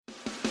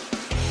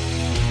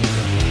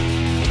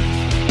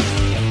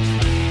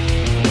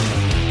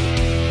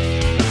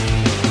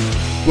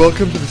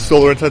Welcome to the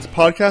Solar Insights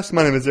Podcast.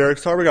 My name is Eric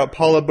Starr. We got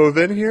Paula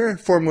Bovin here,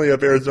 formerly of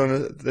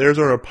the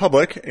Arizona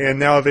Republic, and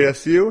now of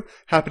ASU.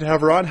 Happy to have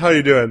her on. How are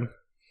you doing?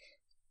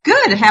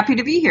 Good. Happy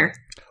to be here.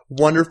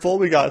 Wonderful.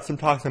 We got some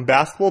talks on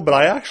basketball,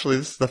 but this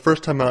is the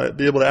first time I'll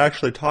be able to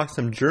actually talk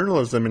some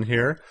journalism in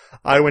here.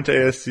 I went to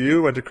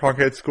ASU, went to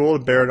Cronkite School,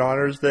 Barrett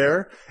Honors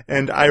there,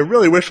 and I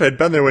really wish I'd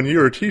been there when you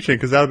were teaching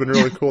because that would have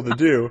been really cool to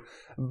do.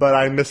 But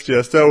I missed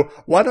you. So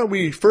why don't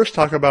we first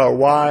talk about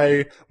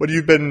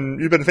you've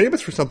been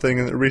famous for something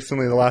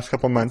recently in the last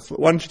couple of months.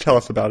 Why don't you tell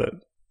us about it?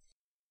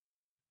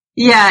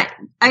 Yeah,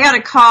 I got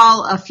a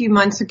call a few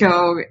months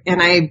ago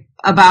and I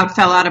about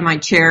fell out of my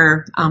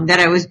chair that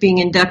I was being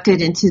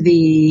inducted into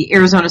the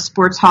Arizona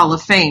Sports Hall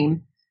of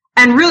Fame.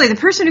 And really the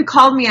person who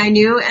called me I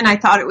knew, and I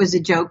thought it was a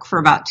joke for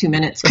about 2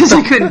 minutes because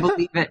I couldn't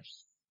believe it.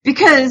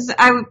 Because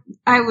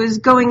I was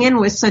going in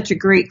with such a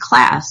great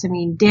class. I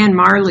mean, Dan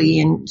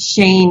Marley and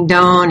Shane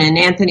Doan and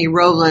Anthony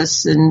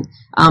Robles and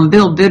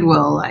Bill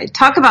Bidwell. I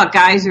talk about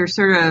guys who are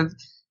sort of,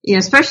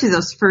 especially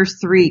those first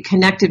three,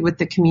 connected with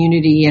the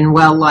community and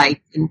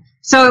well-liked. And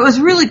so it was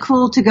really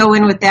cool to go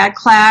in with that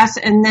class,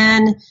 and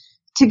then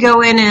to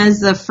go in as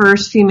the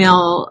first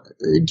female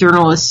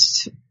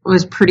journalist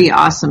was pretty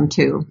awesome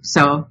too.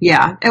 So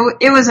yeah,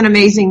 it was an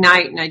amazing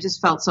night, and I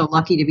just felt so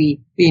lucky to be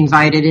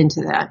invited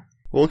into that.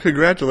 Well,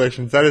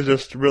 congratulations. That is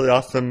just really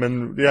awesome.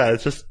 And yeah,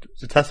 it's just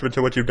a testament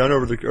to what you've done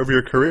over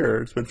your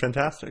career. It's been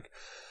fantastic.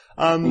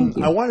 I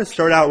want to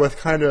start out with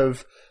kind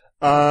of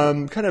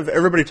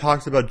everybody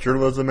talks about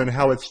journalism and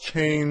how it's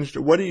changed.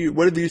 What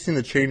have you seen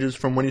the changes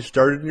from when you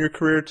started in your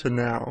career to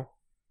now?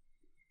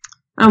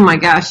 Oh my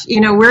gosh.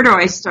 Where do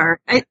I start?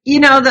 Eric,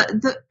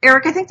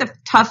 I think the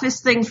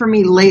toughest thing for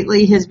me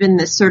lately has been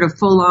this sort of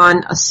full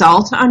on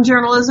assault on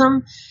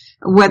journalism.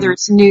 Whether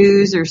it's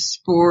news or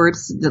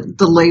sports,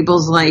 the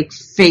labels like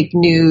fake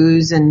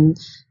news and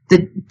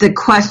the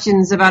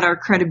questions about our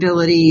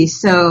credibility.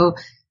 So,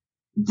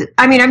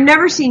 I've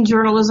never seen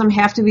journalism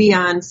have to be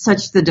on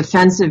such the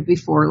defensive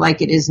before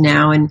like it is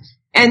now. And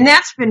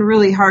that's been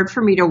really hard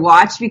for me to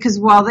watch because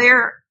while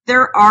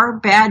there are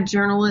bad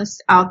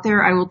journalists out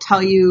there, I will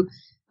tell you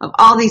of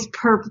all these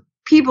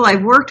people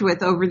I've worked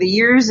with over the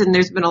years, and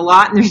there's been a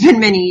lot and there's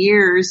been many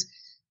years,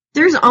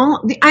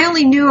 I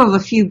only knew of a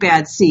few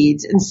bad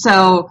seeds. And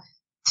so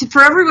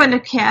for everyone to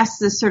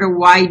cast this sort of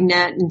wide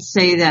net and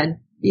say that,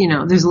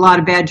 there's a lot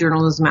of bad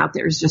journalism out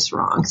there is just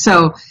wrong.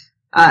 So,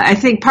 I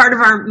think part of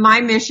my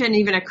mission,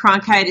 even at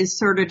Cronkite, is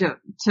sort of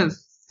to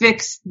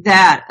fix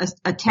that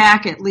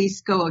attack, at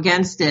least go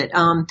against it.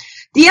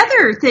 The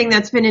other thing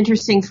that's been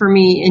interesting for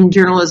me in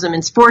journalism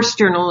and sports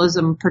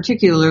journalism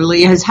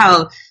particularly is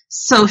how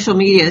social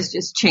media has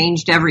just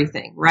changed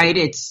everything, right?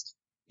 It's,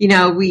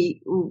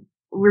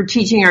 we're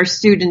teaching our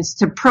students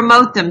to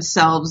promote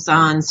themselves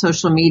on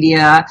social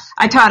media.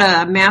 I taught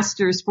a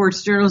master's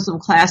sports journalism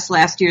class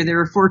last year. There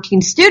were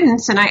 14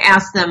 students, and I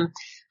asked them,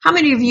 how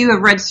many of you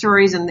have read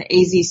stories in the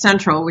AZ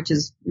Central, which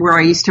is where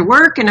I used to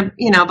work? And,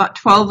 about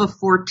 12 of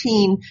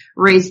 14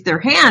 raised their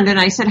hand. And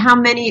I said, how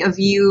many of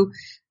you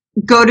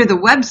go to the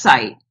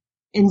website?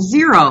 And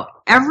 0.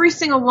 Every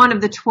single one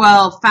of the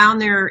 12 found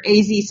their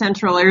AZ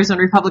Central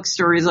Arizona Republic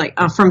stories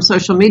from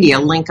social media,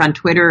 link on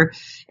Twitter.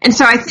 And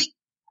so I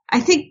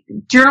think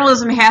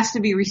journalism has to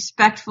be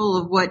respectful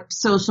of what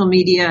social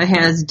media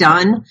has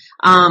done.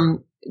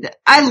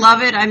 I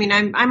love it.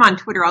 I'm on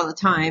Twitter all the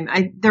time.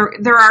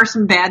 There are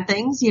some bad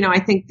things. I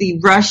think the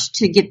rush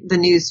to get the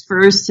news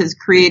first has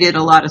created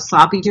a lot of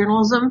sloppy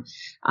journalism.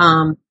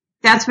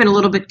 That's been a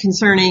little bit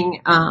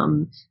concerning.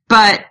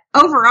 But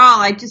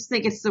overall, I just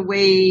think it's the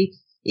way,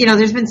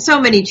 there's been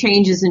so many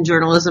changes in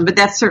journalism, but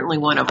that's certainly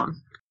one of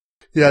them.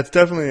 Yeah, it's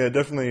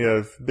definitely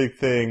a big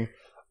thing.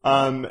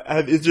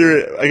 I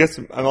guess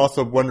I'm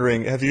also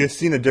wondering, have you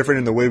seen a difference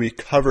in the way we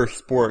cover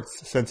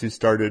sports since you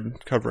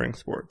started covering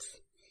sports?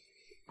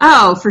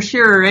 Oh, for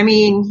sure.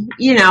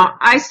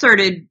 I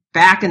started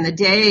back in the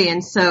day,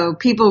 and so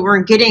people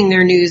weren't getting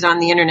their news on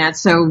the internet.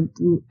 So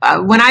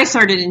when I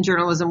started in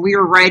journalism, we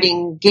were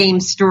writing game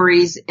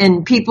stories,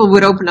 and people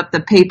would open up the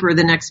paper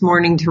the next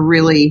morning to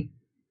really,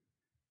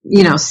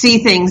 see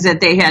things that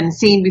they hadn't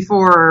seen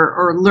before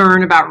or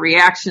learn about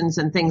reactions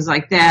and things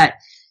like that.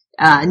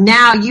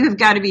 Now you have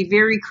got to be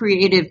very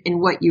creative in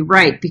what you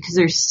write because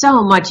there's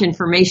so much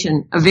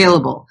information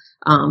available,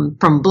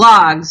 from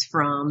blogs,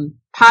 from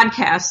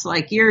podcasts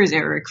like yours,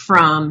 Eric,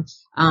 from,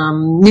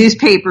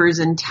 newspapers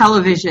and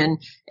television.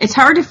 It's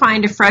hard to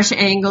find a fresh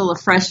angle, a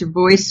fresh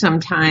voice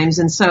sometimes.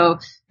 And so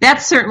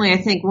that's certainly, I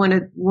think, one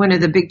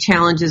of the big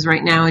challenges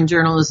right now in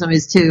journalism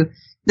is to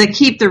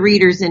keep the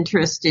reader's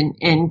interest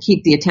and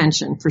keep the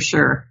attention for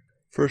sure.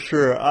 For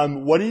sure.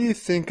 What do you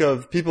think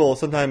of people?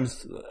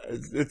 Sometimes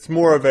it's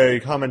more of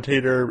a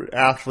commentator,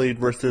 athlete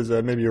versus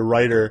maybe a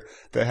writer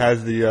that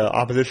has the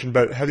opposition.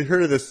 But have you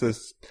heard of this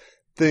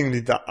thing,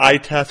 the eye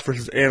test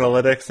versus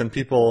analytics, and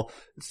people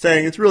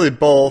saying it's really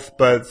both,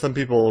 but some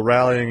people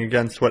rallying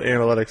against what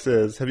analytics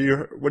is?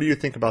 What do you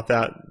think about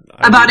that?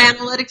 About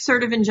analytics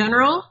sort of in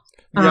general?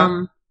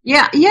 Yeah.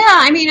 Yeah.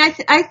 I mean,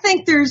 I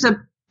think there's a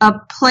a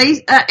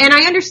place, and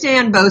I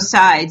understand both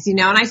sides, and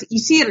you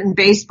see it in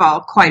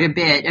baseball quite a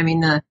bit. I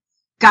mean, the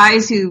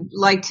guys who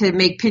like to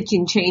make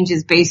pitching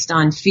changes based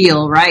on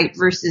feel, right?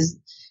 Versus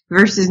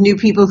new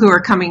people who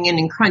are coming in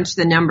and crunch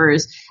the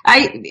numbers.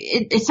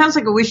 It sounds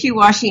like a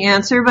wishy-washy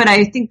answer, but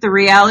I think the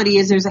reality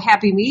is there's a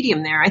happy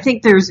medium there. I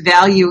think there's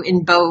value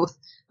in both.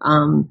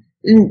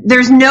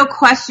 There's no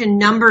question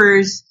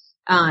numbers,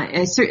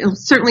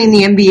 certainly in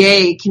the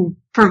NBA, can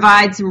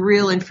provide some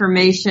real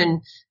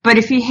information. But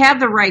if you have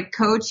the right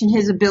coach and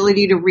his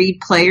ability to read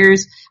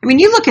players, I mean,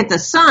 you look at the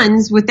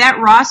Suns with that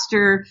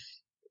roster.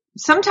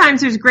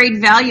 Sometimes there's great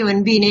value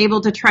in being able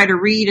to try to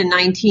read a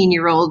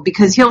 19-year-old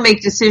because he'll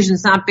make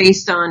decisions not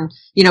based on,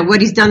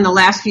 what he's done the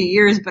last few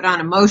years, but on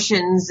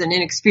emotions and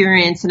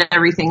inexperience and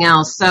everything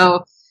else.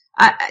 So,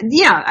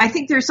 I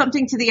think there's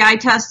something to the eye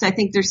test. I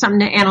think there's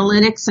something to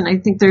analytics, and I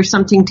think there's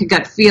something to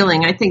gut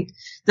feeling. I think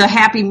the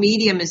happy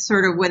medium is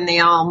sort of when they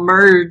all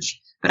merge,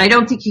 but I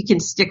don't think you can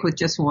stick with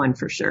just one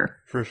for sure.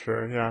 For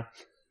sure, yeah.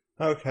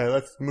 Okay,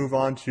 let's move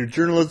on to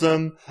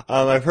journalism.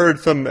 I've heard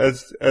some,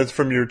 as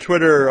from your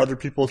Twitter or other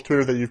people's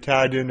Twitter that you've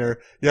tagged in, or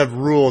you have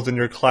rules in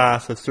your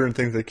class of certain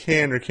things they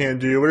can or can't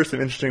do. What are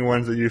some interesting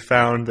ones that you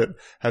found that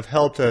have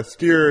helped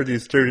steer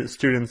these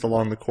students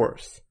along the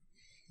course?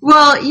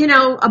 Well,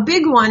 a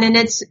big one, and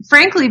it's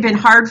frankly been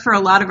hard for a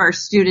lot of our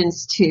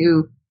students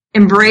to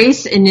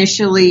embrace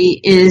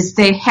initially, is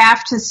they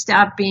have to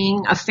stop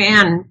being a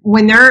fan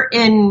when they're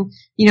in,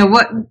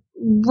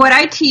 what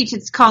I teach.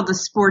 It's called the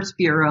Sports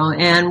Bureau.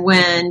 And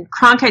when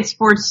Cronkite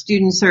sports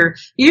students are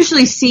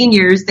usually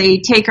seniors, they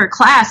take our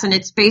class, and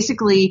it's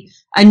basically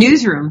a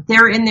newsroom.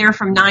 They're in there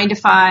from 9 to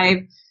 5,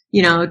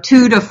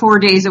 2 to 4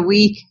 days a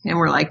week. And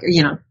we're like,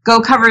 go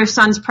cover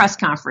Suns press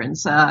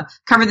conference,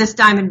 cover this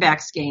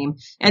Diamondbacks game.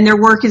 And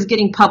their work is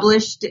getting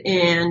published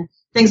and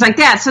things like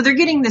that. So they're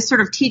getting this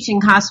sort of teaching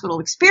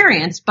hospital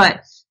experience,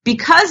 but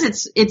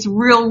because it's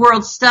real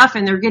world stuff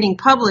and they're getting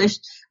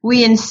published,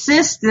 we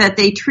insist that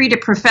they treat it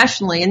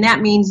professionally, and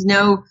that means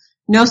no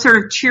sort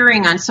of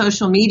cheering on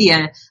social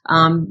media,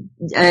 sort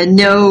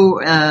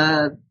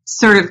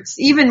of,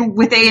 even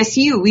with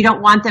ASU, we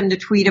don't want them to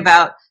tweet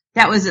about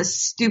that was a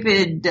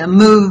stupid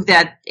move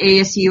that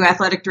ASU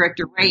athletic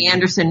director Ray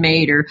Anderson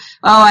made, or,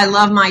 I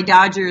love my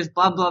Dodgers,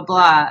 blah, blah,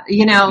 blah,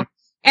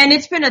 And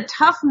it's been a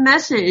tough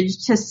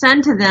message to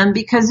send to them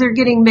because they're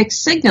getting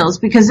mixed signals,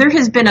 because there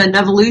has been an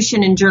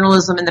evolution in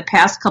journalism in the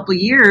past couple of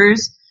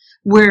years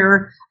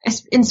where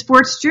in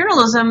sports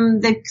journalism,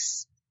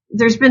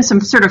 there's been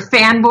some sort of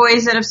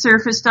fanboys that have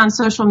surfaced on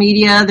social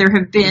media. There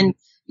have been,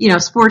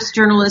 sports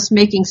journalists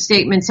making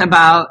statements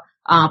about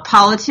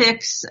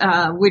politics,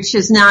 which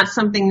is not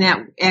something that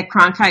at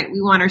Cronkite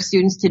we want our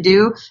students to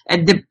do.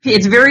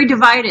 It's very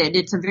divided.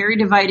 It's a very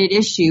divided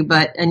issue,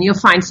 and you'll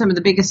find some of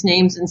the biggest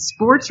names in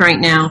sports right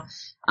now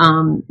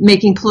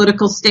making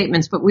political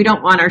statements, but we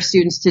don't want our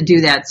students to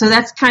do that. So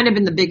that's kind of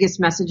been the biggest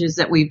messages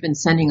that we've been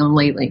sending them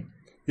lately.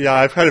 Yeah,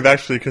 I've kind of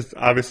actually, because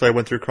obviously I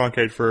went through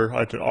Cronkite for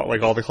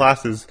like all the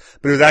classes,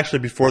 but it was actually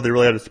before they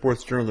really had a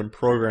sports journalism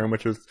program,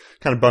 which was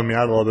kind of bummed me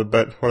out a little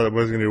bit, but I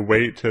was going to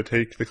wait to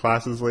take the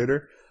classes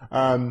later.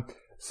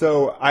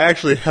 So I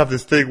actually have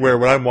this thing where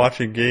when I'm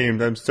watching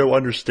games, I'm so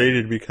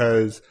understated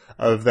because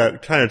of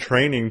that kind of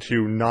training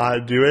to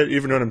not do it,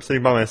 even when I'm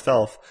sitting by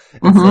myself.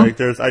 It's like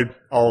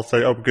I'll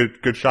say,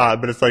 good shot,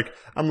 but it's like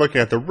I'm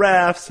looking at the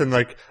refs, and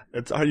like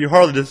you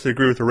hardly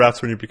disagree with the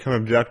refs when you become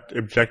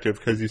objective,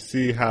 because you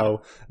see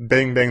how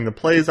bang the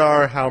plays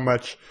are, how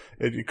much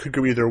it could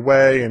go either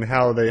way, and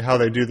how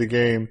they do the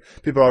game.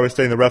 People are always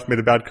saying the ref made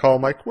a bad call.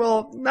 I'm like,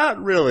 well, not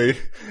really.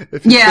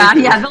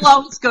 They'll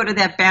always go to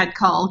that bad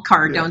call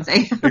card, don't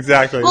they?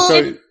 Exactly. Well,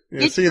 so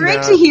it's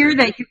great to hear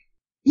that you.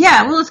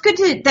 Yeah, well, it's good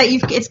that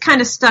it's kind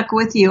of stuck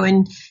with you.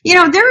 And,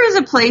 there is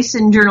a place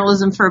in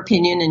journalism for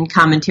opinion and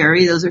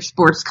commentary. Those are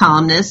sports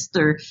columnists,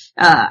 or,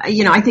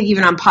 I think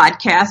even on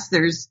podcasts,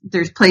 there's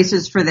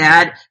places for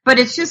that. But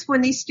it's just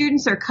when these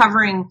students are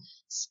covering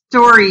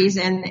stories,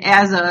 and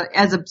as a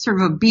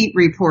sort of a beat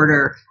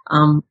reporter,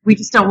 we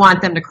just don't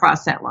want them to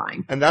cross that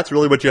line. And that's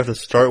really what you have to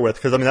start with,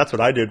 because that's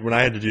what I did when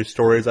I had to do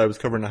stories. I was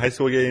covering a high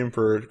school game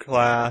for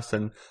class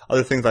and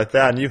other things like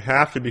that, and you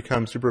have to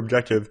become super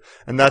objective.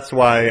 And that's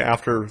why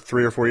after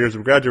 3 or 4 years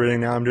of graduating,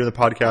 now I'm doing the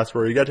podcast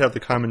where you get to have the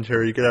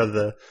commentary,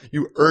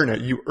 you earn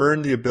it. You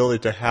earn the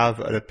ability to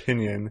have an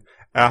opinion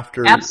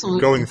after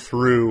Absolutely. Going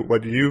through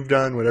what you've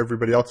done, what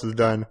everybody else has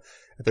done,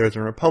 if there's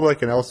in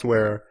Republic and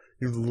elsewhere.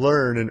 You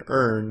learn and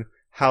earn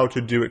how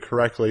to do it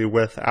correctly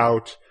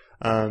without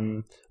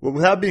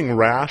being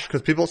rash,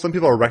 because some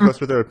people are reckless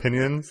with their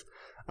opinions.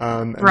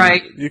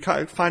 Right. You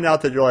kind of find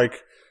out that you're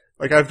like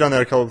I've done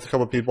that a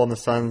couple of people in the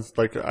Suns.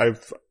 Like I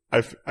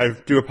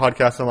do a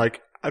podcast and I'm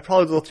like, I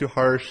probably was a little too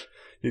harsh.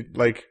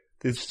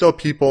 There's still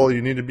people,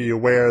 you need to be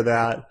aware of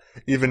that,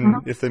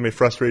 even if they may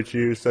frustrate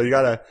you. So you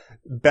gotta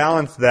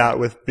balance that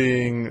with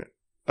being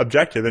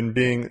objective and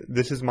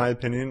this is my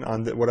opinion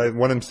on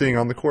what I'm seeing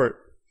on the court.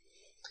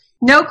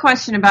 No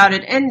question about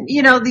it. And,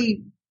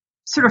 the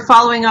sort of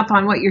following up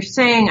on what you're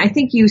saying, I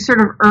think you sort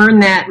of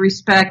earn that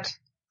respect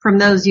from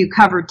those you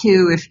cover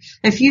too.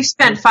 If you've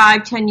spent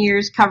 5-10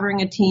 years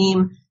covering a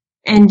team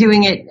and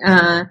doing it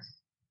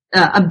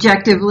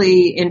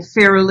objectively and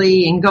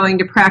fairly and going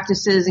to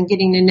practices and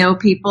getting to know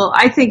people,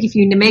 I think if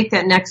you make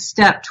that next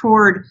step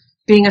toward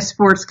being a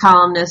sports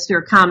columnist or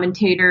a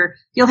commentator,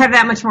 you'll have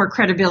that much more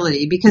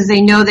credibility because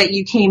they know that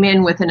you came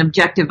in with an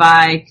objective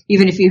eye,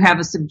 even if you have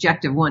a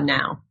subjective one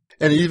now.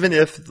 And even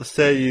if,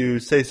 say, you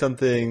say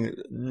something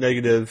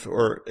negative,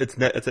 or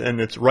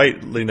it's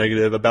rightly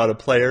negative about a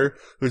player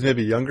who's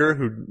maybe younger,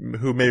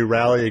 who may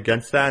rally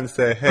against that and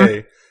say,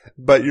 hey,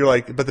 but you're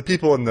like, but the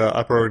people in the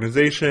upper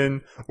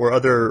organization or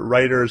other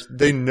writers,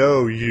 they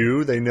know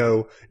you, they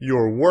know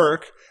your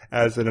work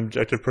as an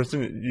objective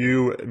person,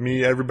 you,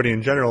 me, everybody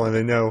in general, and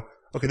they know,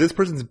 okay, this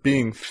person's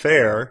being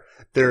fair.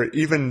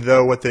 Even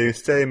though what they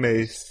say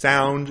may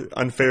sound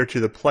unfair to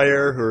the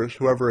player or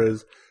whoever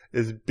is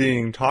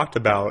being talked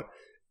about,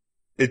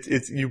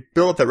 you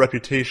build up that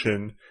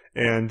reputation,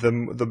 and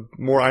the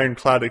more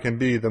ironclad it can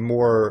be, the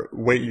more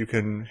weight you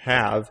can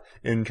have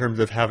in terms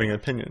of having an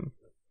opinion.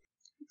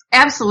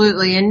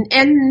 Absolutely.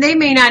 And they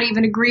may not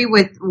even agree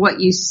with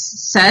what you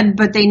said,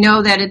 but they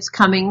know that it's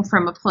coming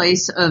from a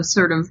place of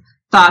sort of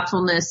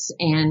thoughtfulness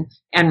and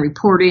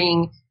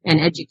reporting and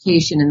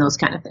education and those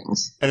kind of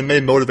things. And it may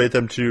motivate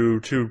them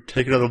to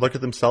take another look at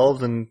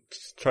themselves and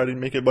try to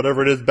make it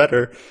whatever it is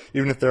better,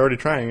 even if they're already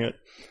trying it.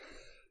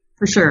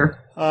 For sure.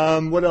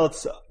 What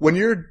else? When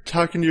you're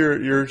talking to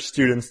your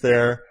students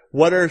there,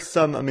 what are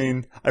some, I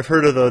mean, I've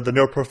heard of the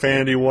no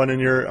profanity one in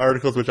your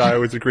articles, which I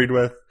always agreed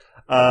with.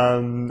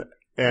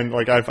 And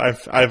like I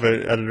have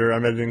an editor,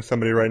 I'm editing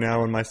somebody right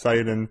now on my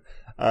site, and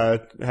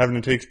having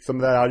to take some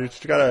of that out, you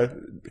just gotta,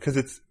 because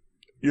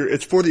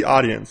it's for the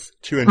audience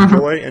to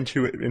enjoy and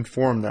to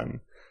inform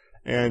them.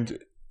 And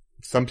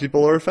some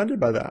people are offended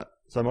by that.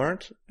 Some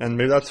aren't. And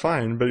maybe that's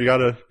fine, but you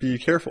gotta be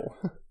careful.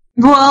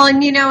 Well,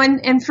 and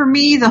and for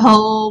me, the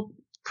whole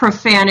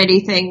profanity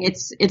thing,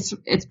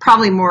 it's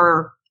probably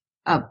more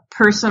a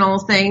personal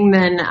thing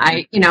than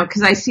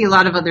cause I see a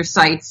lot of other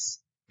sites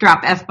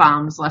drop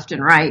F-bombs left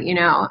and right,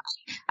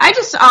 I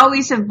just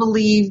always have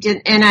believed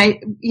and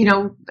I,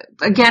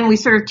 again, we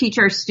sort of teach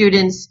our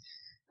students,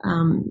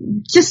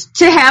 just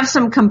to have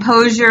some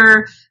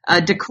composure,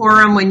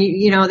 decorum when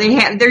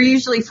they're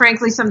usually,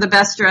 frankly, some of the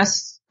best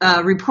dressed,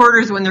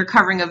 reporters when they're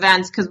covering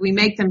events because we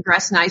make them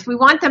dress nice. We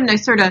want them to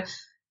sort of,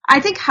 I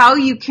think how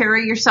you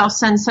carry yourself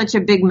sends such a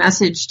big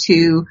message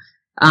to,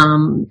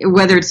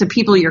 whether it's the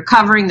people you're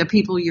covering, the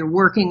people you're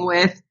working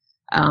with.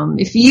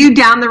 If you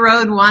down the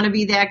road want to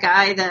be that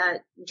guy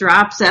that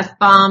drops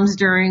F-bombs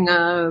during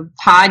a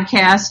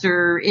podcast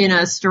or in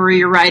a story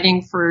you're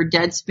writing for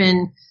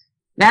Deadspin,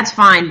 that's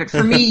fine. But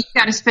for me, you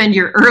got to spend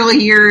your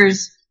early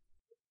years,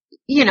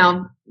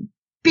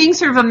 being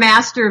sort of a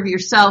master of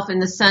yourself in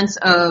the sense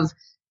of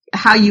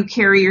how you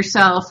carry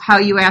yourself, how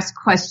you ask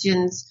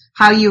questions,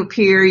 how you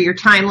appear, your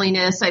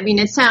timeliness. I mean,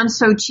 it sounds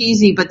so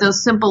cheesy, but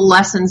those simple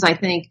lessons, I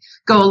think,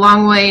 go a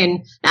long way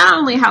in not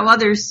only how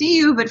others see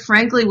you, but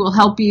frankly will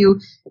help you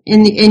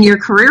in your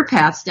career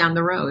paths down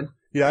the road.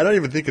 Yeah, I don't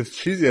even think it's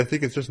cheesy. I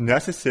think it's just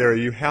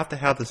necessary. You have to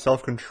have the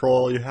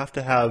self-control. You have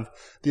to have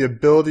the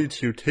ability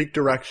to take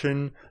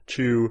direction,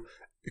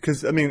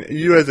 because, I mean,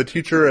 you as a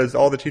teacher, as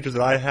all the teachers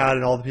that I had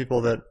and all the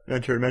people that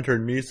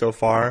mentored me so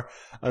far,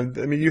 I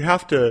mean, you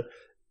have to,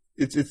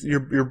 it's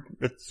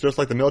just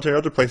like the military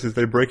and other places.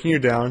 They're breaking you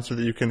down so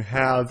that you can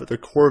have the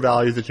core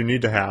values that you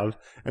need to have.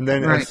 And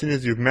then as soon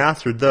as you've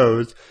mastered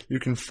those, you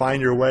can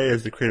find your way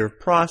as the creative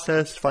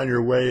process, find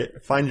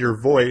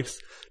your voice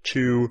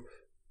to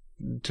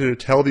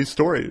tell these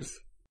stories.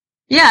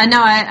 Yeah,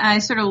 no, I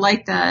sort of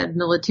like that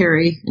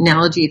military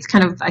analogy. It's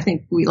kind of, I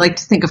think we like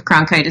to think of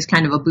Cronkite as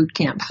kind of a boot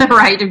camp,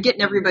 right? Of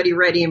getting everybody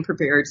ready and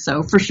prepared.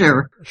 So for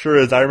sure. Sure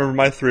is. I remember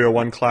my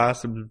 301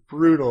 class. It was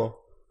brutal.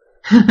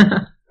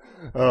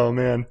 Oh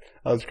man,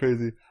 that was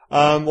crazy.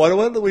 Why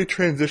don't we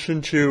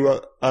transition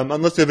to,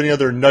 unless you have any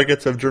other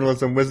nuggets of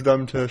journalism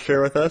wisdom to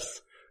share with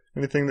us?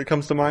 Anything that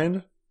comes to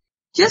mind?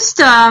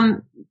 Just,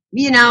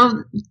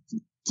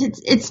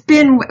 it's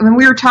been, when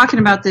we were talking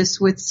about this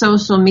with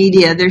social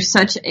media, there's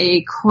such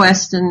a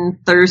quest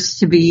and thirst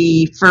to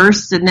be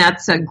first, and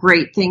that's a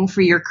great thing for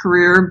your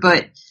career,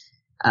 but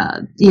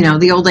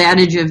the old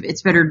adage of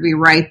it's better to be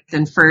right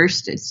than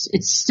first, it's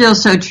still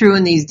so true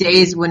in these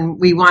days when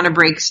we want to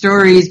break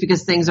stories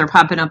because things are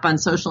popping up on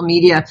social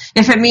media.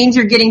 If it means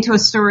you're getting to a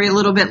story a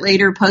little bit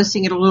later,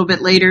 posting it a little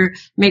bit later,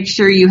 make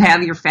sure you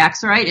have your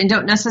facts right and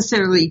don't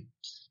necessarily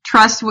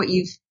trust what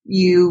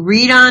you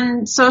read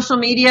on social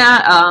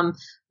media.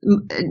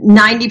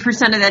 90%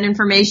 of that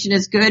information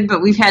is good,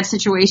 but we've had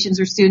situations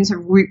where students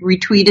have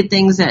retweeted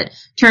things that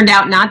turned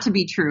out not to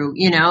be true,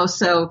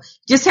 so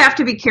just have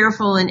to be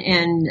careful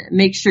and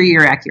make sure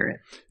you're accurate.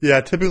 Yeah,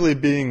 typically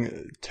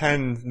being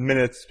 10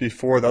 minutes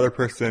before the other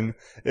person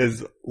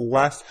is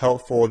less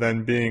helpful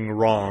than being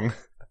wrong.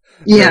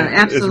 Yeah,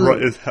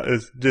 absolutely.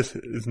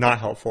 Is not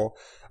helpful.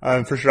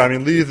 For sure. I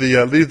mean, leave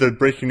the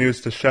breaking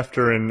news to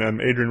Schefter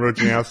and Adrian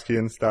Wojnarowski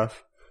and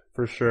stuff,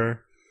 for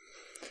sure.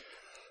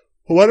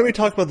 Well, why don't we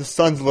talk about the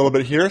Suns a little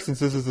bit here, since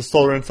this is the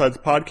Solar Insights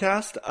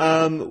podcast.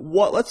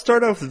 Let's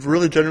start off with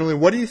really generally,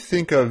 what do you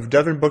think of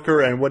Devin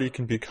Booker and what he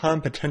can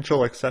become,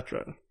 potential,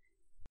 etc.?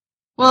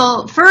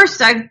 Well,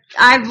 first,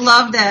 I've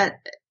loved that,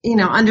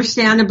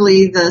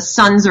 understandably the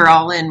Suns are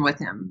all in with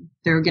him.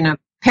 They're going to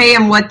pay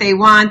him what they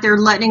want. They're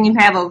letting him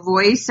have a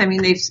voice. I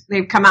mean,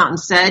 they've come out and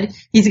said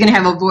he's going to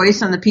have a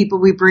voice on the people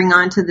we bring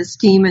onto this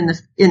team in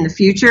the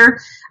future.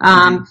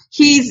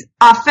 He's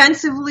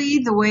offensively,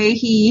 the way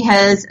he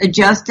has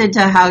adjusted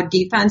to how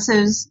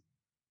defenses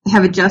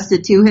have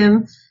adjusted to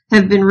him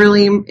have been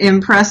really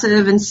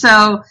impressive. And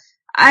so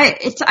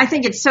I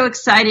think it's so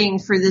exciting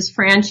for this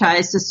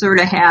franchise to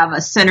sort of have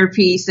a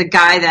centerpiece, a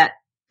guy that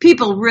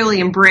people really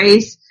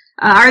embrace.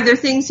 Are there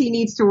things he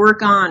needs to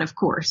work on? Of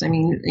course. I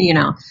mean,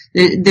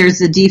 there's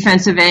the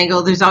defensive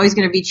angle. There's always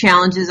going to be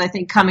challenges, I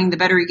think, coming the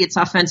better he gets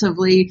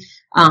offensively,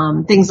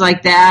 things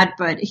like that.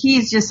 But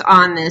he's just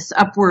on this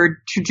upward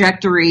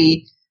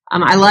trajectory.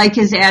 I like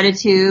his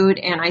attitude,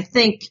 and I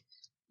think,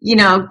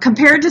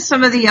 compared to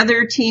some of the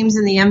other teams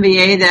in the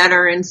NBA that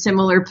are in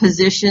similar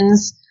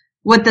positions,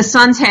 what the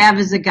Suns have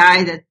is a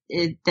guy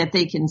that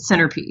they can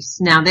centerpiece.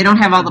 Now, they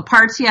don't have all the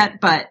parts yet,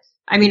 but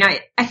I mean,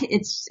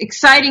 it's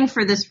exciting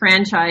for this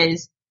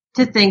franchise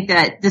to think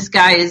that this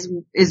guy is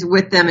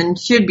with them and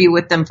should be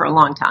with them for a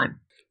long time.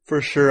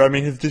 For sure. I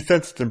mean, his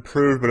defense has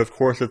improved, but of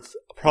course it's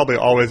probably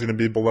always going to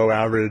be below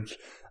average,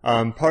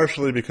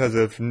 partially because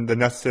of the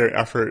necessary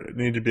effort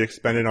needed to be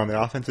expended on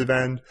the offensive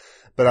end.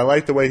 But I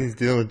like the way he's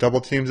dealing with double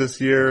teams this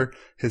year.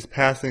 His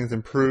passing has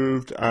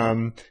improved.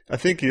 I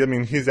think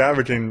he's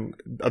averaging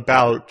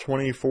about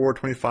 24,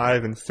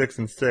 25, and 6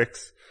 and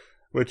 6.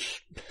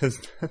 Which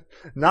is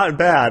not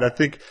bad. I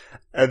think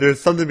there's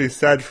something to be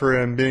said for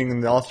him being in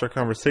the All-Star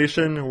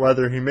conversation.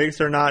 Whether he makes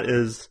it or not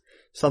is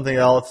something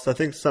else. I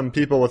think some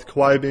people with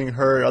Kawhi being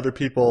hurt, other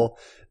people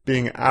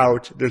being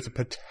out, there's a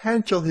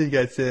potential he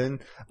gets in.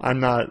 I'm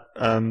not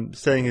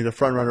saying he's a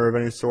front runner of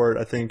any sort.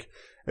 I think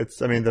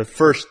it's in the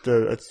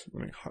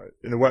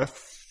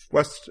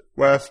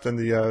West and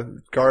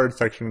the guard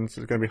section, it's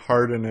going to be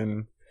Harden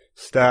and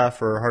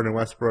Steph or Harden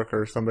Westbrook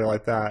or somebody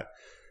like that.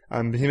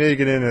 He may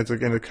get in as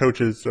again the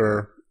coaches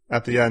or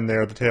at the end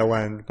there, at the tail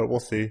end, but we'll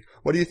see.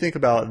 What do you think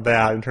about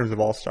that in terms of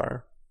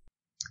All-Star?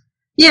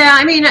 Yeah,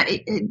 I mean,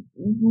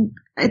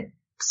 it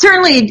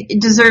certainly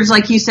deserves,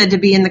 like you said, to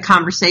be in the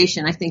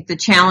conversation. I think the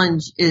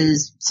challenge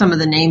is some of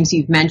the names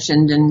you've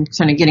mentioned and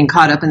kind of getting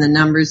caught up in the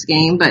numbers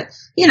game, but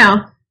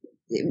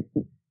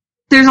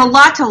there's a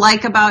lot to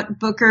like about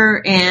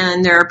Booker,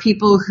 and there are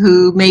people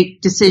who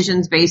make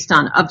decisions based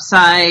on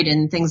upside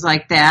and things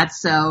like that.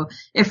 So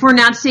if we're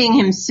not seeing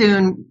him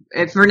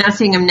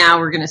now,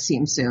 we're going to see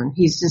him soon.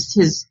 He's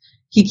just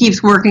he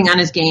keeps working on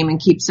his game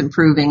and keeps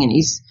improving, and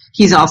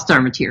he's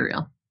all-star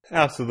material.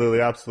 Absolutely.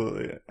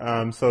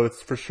 So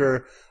it's for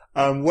sure.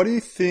 What do you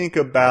think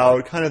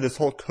about kind of this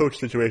whole coach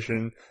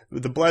situation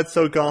with the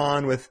Bledsoe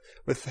gone, with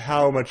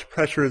how much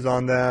pressure is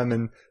on them,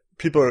 and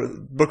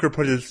Booker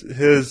pushes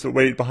his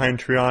weight behind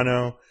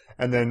Triano,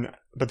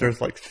 but there's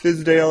like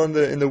Fizdale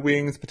in the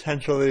wings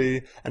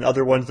potentially, and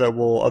other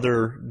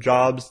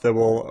jobs that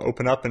will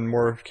open up and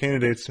more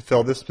candidates to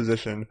fill this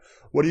position.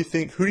 What do you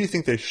think? Who do you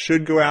think they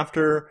should go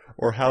after,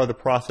 or how the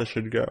process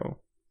should go?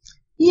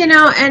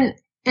 And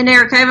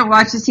Eric, I haven't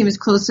watched this team as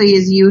closely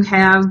as you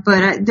have,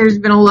 but there's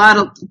been a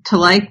lot to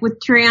like with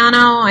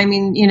Triano. I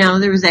mean,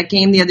 there was that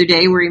game the other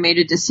day where he made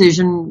a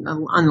decision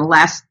on the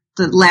last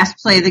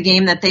play of the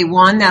game that they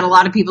won that a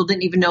lot of people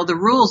didn't even know the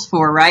rules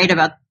for, right?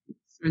 About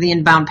the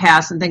inbound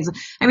pass and things.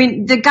 I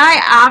mean, the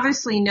guy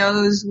obviously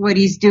knows what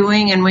he's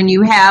doing, and when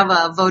you have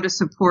a vote of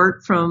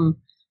support from,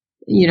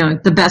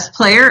 the best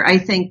player, I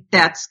think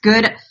that's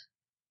good.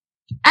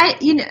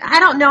 I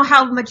don't know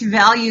how much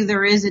value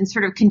there is in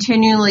sort of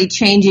continually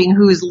changing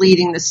who is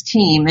leading this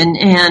team.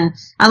 And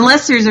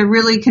unless there's a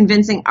really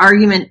convincing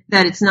argument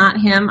that it's not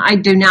him, I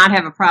do not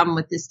have a problem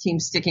with this team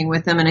sticking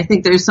with him. And I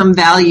think there's some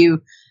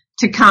value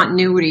to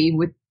continuity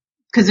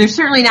because there's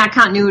certainly not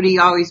continuity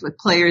always with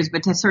players,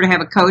 but to sort of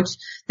have a coach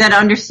that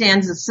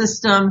understands the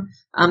system,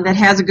 that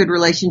has a good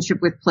relationship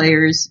with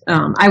players,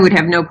 I would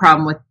have no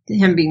problem with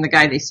him being the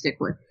guy they stick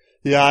with.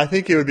 Yeah, I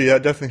think it would be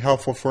definitely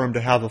helpful for him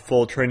to have a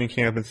full training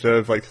camp instead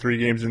of like 3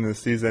 games in the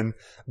season.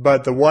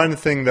 But the one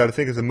thing that I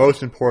think is the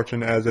most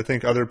important, as I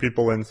think other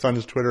people in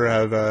Suns Twitter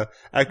have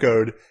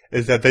echoed,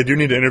 is that they do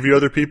need to interview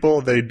other people.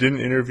 They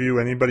didn't interview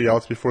anybody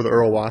else before the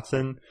Earl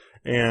Watson.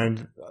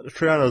 And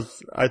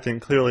Triano's, I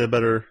think, clearly a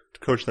better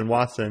coach than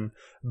Watson.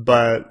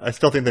 But I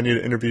still think they need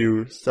to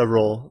interview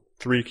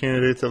 3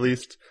 candidates at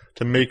least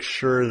to make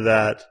sure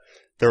that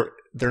they're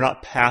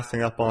not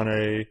passing up on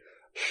a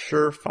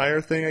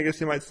surefire thing, I guess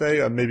you might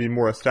say, a maybe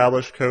more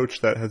established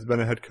coach that has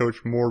been a head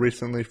coach more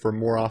recently for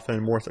more often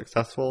and more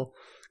successful.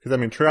 Because, I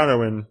mean,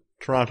 Triano in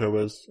Toronto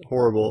was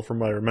horrible from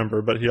what I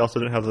remember, but he also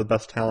didn't have the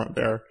best talent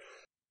there.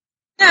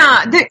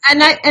 Yeah,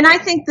 and I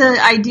think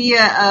the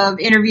idea of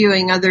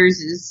interviewing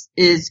others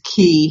is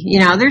key.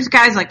 There's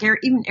guys like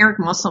even Eric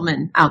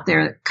Musselman out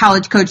there,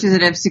 college coaches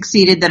that have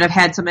succeeded, that have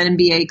had some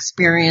NBA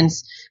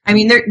experience. I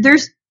mean,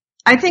 there's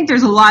I think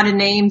there's a lot of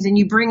names, and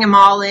you bring them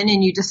all in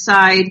and you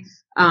decide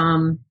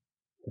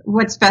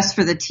what's best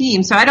for the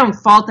team. So I don't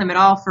fault them at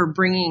all for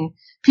bringing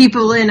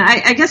people in.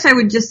 I guess I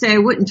would just say I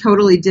wouldn't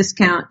totally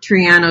discount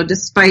Triano,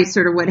 despite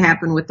sort of what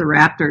happened with the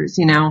Raptors.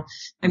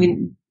 I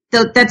mean,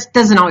 that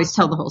doesn't always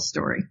tell the whole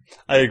story.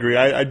 I agree.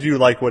 I do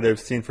like what I've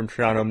seen from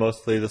Triano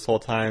mostly this whole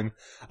time.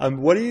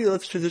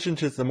 Let's transition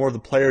to some more of the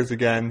players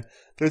again.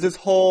 There's this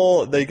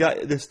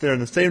they're in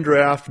the same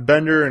draft,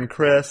 Bender and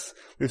Chris.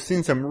 We've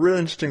seen some really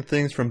interesting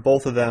things from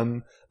both of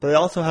them, but they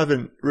also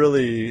haven't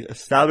really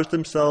established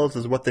themselves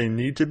as what they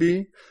need to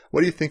be.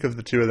 What do you think of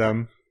the two of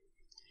them?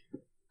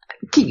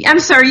 I'm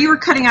sorry, you were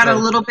cutting out a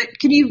little bit.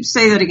 Can you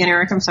say that again,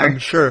 Eric? I'm sorry.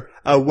 Sure.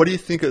 What do you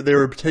think? They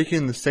were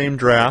taking the same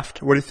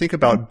draft. What do you think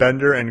about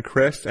Bender and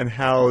Chris and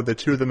how the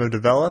two of them have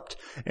developed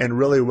and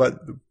really what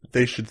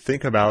they should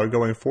think about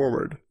going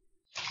forward?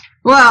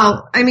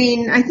 Well, I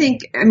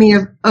think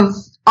of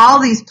all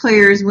these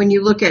players, when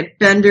you look at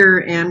Bender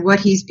and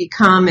what he's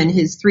become and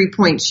his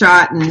 3-point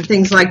shot and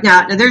things like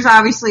that, now there's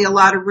obviously a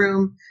lot of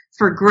room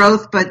for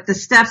growth, but the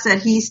steps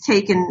that he's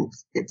taken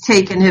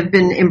have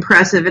been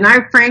impressive. And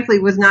I frankly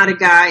was not a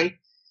guy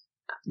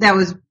that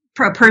was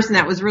a person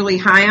that was really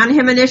high on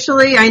him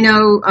initially. I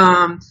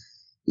know,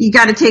 you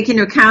got to take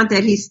into account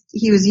that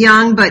he was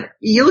young, but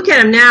you look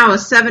at him now, a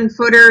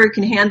 7-footer,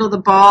 can handle the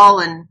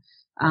ball, and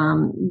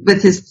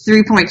with his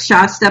 3-point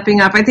shot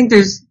stepping up, I think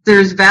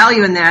there's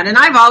value in that. And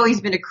I've always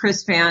been a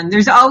Chris fan.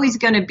 There's always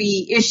going to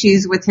be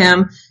issues with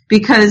him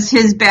because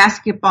his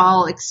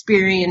basketball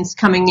experience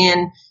coming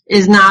in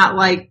is not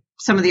like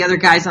some of the other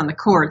guys on the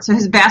court. So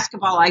his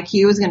basketball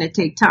IQ is going to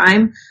take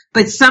time.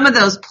 But some of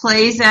those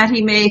plays that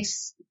he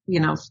makes,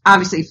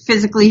 obviously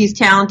physically he's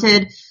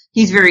talented.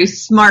 He's a very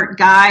smart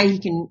guy. He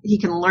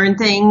can learn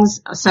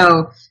things.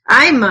 So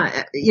I'm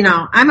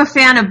a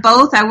fan of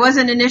both. I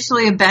wasn't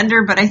initially a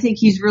Bender, but I think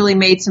he's really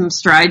made some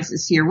strides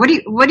this year. What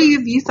do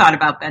you thought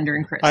about Bender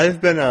and Chris? I've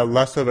been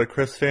less of a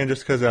Chris fan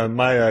just because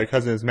my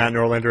cousin is Matt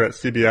Norlander at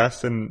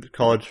CBS and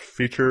college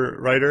feature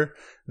writer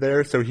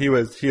there. So he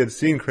had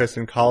seen Chris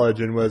in college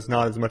and was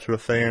not as much of a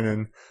fan,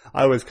 and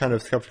I was kind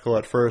of skeptical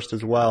at first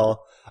as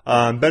well.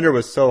 Bender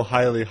was so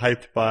highly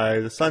hyped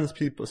by the Suns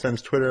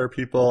Twitter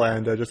people,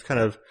 and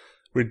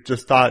we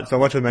just thought so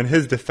much of him, and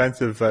his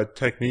defensive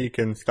technique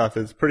and stuff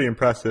is pretty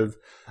impressive.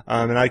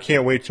 And I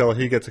can't wait till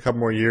he gets a couple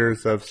more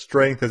years of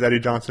strength, as Eddie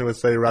Johnson would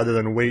say, rather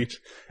than weight,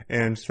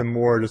 and some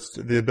more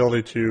just the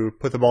ability to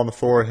put the ball on the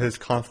floor. His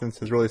confidence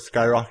has really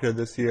skyrocketed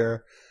this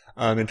year.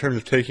 In terms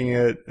of taking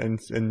it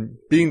and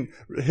being,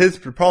 his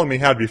problem he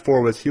had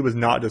before was he was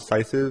not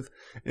decisive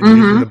in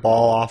using the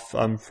ball off,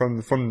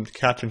 from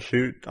catch and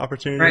shoot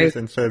opportunities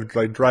instead of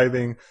like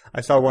driving.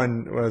 I saw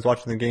one when I was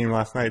watching the game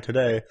last night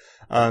today,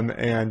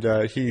 and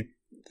he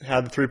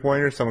had the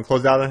 3-pointer, someone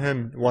closed out on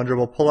him, one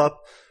dribble pull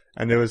up,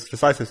 and it was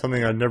decisive,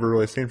 something I'd never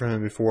really seen from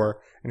him before.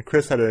 And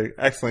Chris had an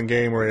excellent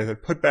game where he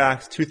had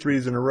putbacks, 2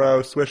 threes in a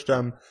row, switched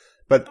them.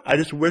 But I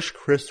just wish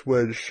Chris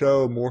would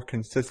show more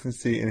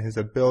consistency in his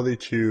ability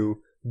to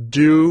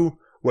do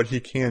what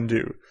he can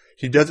do.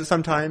 He does it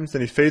sometimes,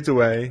 and he fades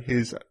away.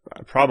 He's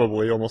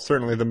probably, almost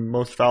certainly, the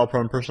most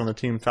foul-prone person on the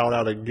team, fouled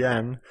out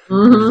again,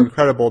 which is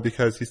incredible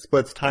because he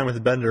splits time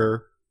with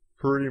Bender.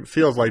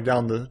 Feels like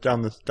down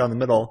the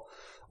middle,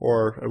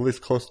 or at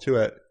least close to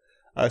it.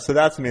 So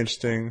that's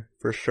interesting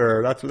for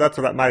sure. That's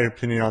what my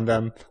opinion on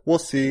them. We'll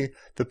see.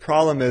 The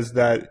problem is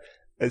that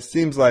it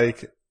seems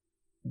like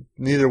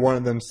neither one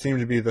of them seem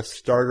to be the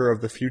starter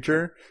of the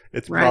future.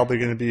 It's probably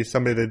going to be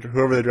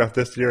whoever they draft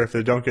this year, if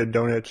they don't get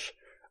Donich,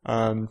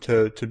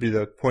 to be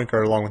the point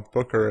guard along with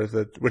Booker,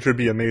 which would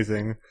be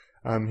amazing.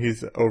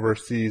 He's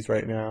overseas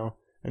right now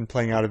and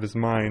playing out of his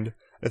mind.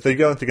 If they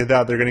don't get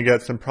that, they're going to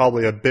get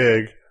probably a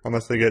big,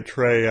 unless they get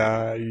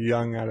Trae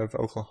Young out of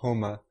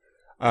Oklahoma.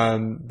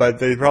 But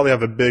they probably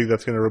have a big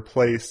that's going to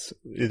replace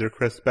either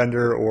Chris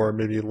Bender or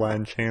maybe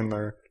Len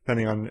Chandler,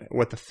 depending on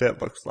what the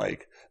fit looks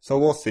like. So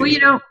we'll see.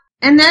 Well,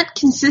 and that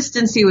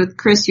consistency with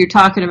Chris you're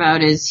talking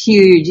about is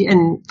huge.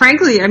 And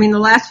frankly, the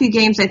last few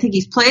games, I think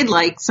he's played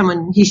like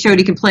someone he showed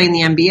he can play in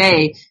the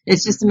NBA.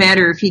 It's just a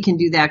matter if he can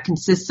do that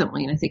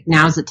consistently. And I think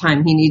now's the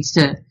time he needs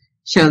to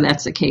show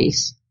that's the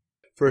case.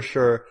 For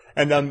sure.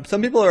 And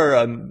some people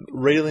are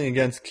railing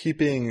against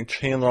keeping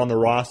Chandler on the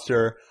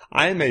roster.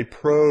 I'm a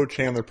pro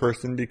Chandler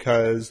person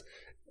because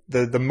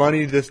the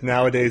money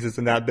nowadays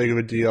isn't that big of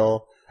a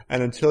deal.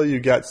 And until you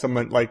get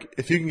someone, like,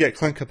 if you can get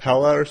Clint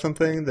Capella or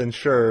something, then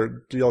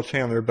sure, deal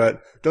Chandler,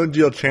 but don't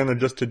deal Chandler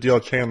just to deal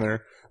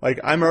Chandler. Like,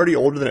 I'm already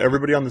older than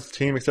everybody on this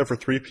team except for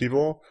 3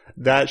 people.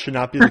 That should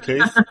not be the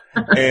case.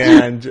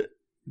 And,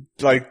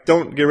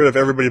 don't get rid of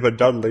everybody but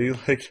Dudley.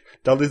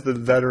 Dudley's the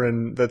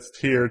veteran that's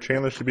here.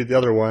 Chandler should be the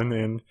other one,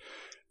 and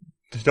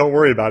don't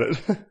worry about it.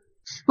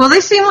 Well, they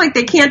seem like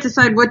they can't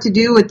decide what to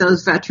do with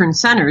those veteran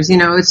centers.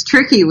 It's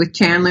tricky with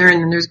Chandler, and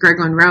then there's Greg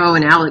Monroe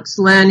and Alex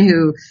Len,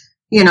 who,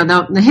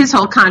 his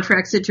whole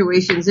contract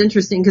situation is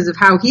interesting because of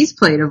how he's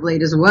played of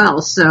late as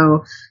well.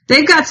 So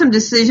they've got some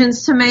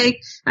decisions to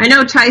make. I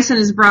know Tyson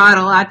has brought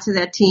a lot to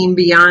that team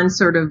beyond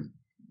sort of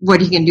what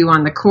he can do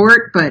on the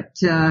court, but,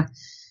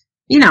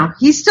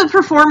 he's still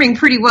performing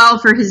pretty well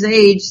for his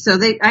age. So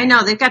I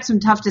know they've got some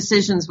tough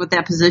decisions with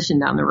that position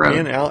down the road.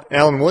 And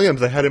Alan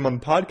Williams, I had him on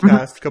the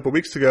podcast a couple of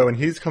weeks ago, and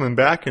he's coming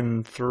back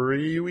in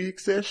 3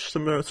 weeks-ish,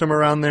 somewhere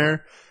around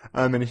there.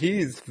 And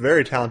he's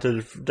very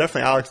talented.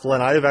 Definitely Alex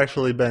Len. I have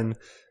actually been,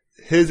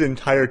 his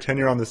entire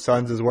tenure on the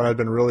Suns is when I've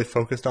been really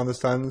focused on the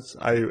Suns.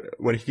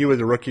 When he was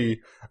a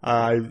rookie,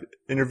 I didn't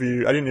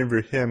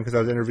interview him because I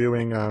was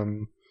interviewing,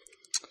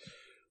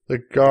 the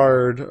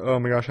guard, oh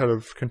my gosh, out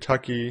of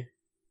Kentucky.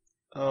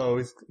 Oh,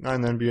 he's not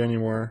in the NBA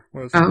anymore.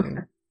 What was his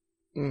name?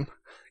 Can't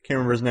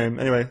remember his name.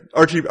 Anyway,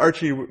 Archie.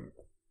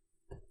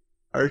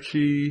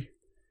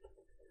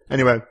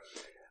 Anyway,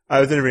 I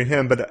was interviewing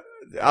him, but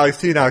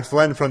Alex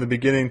Len from the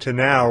beginning to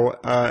now,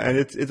 and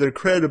it's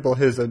incredible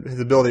his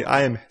ability.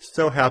 I am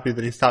so happy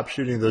that he stopped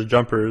shooting those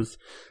jumpers.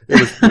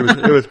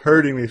 It was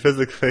hurting me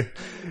physically.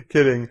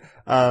 Kidding.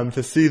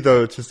 To see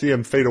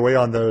him fade away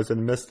on those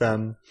and miss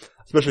them.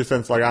 Especially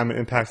since I'm an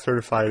Impact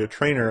certified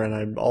trainer and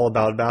I'm all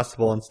about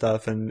basketball and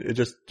stuff, and it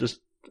just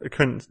I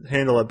couldn't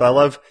handle it. But I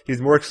love he's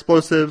more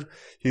explosive.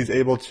 He's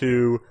able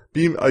to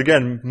be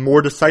again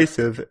more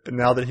decisive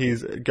now that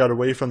he's got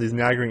away from these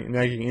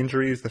nagging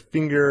injuries, the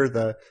finger,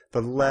 the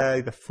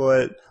leg, the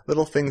foot,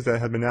 little things that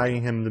have been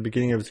nagging him in the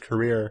beginning of his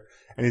career.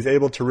 And he's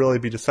able to really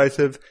be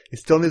decisive. He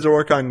still needs to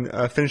work on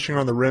finishing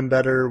on the rim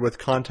better with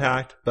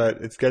contact, but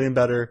it's getting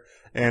better.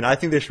 And I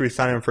think they should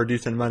re-sign him for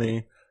decent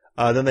money.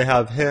 Then they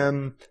have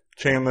him,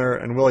 Chandler,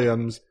 and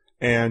Williams,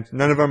 and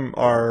none of them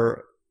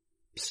are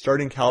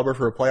starting caliber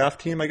for a playoff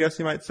team, I guess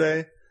you might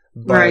say.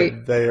 But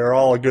right. They are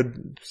all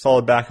good,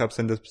 solid backups,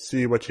 and to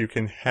see what you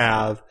can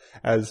have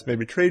as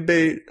maybe trade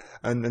bait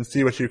and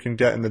see what you can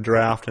get in the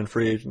draft and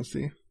free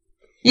agency.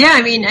 Yeah,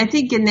 I mean, I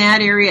think in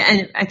that area,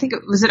 and I think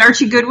was it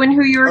Archie Goodwin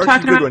who you were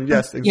talking about? Archie Goodwin,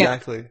 yes,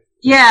 exactly.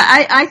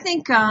 Yeah, I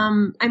think,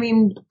 I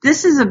mean,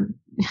 this is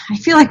I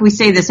feel like we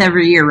say this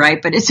every year, right?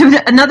 But it's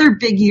another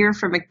big year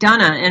for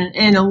McDonough,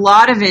 and a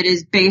lot of it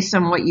is based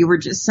on what you were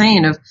just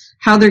saying of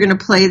how they're going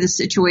to play the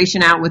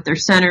situation out with their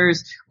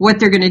centers, what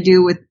they're going to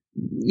do with,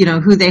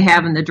 who they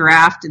have in the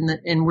draft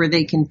and where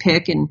they can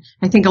pick. And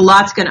I think a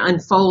lot's going to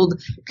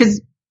unfold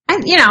because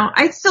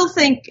I still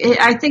think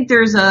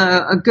there's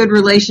a good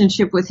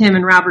relationship with him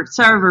and Robert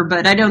Sarver,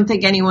 but I don't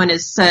think anyone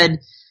has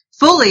said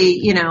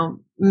fully,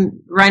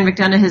 Ryan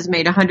McDonough has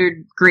made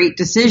 100 great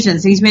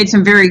decisions. He's made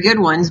some very good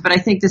ones, but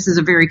I think this is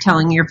a very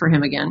telling year for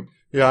him again.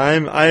 Yeah,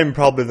 I am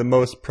probably the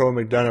most pro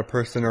McDonough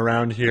person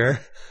around here,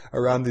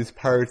 around these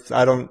parts.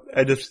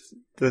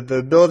 The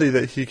ability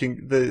that he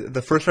can,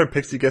 the first round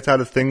picks he gets out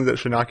of things that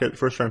should not get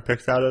first round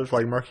picks out of,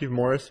 like Markieff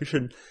Morris,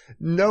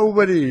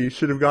 nobody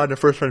should have gotten a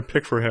first round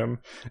pick for him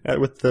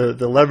with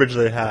the leverage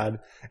they had.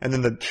 And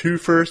then the 2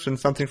 first and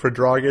something for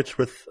Dragic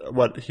with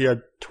he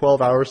had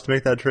 12 hours to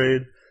make that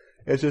trade.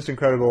 It's just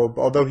incredible,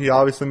 although he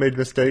obviously made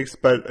mistakes,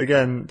 but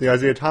again, the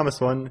Isaiah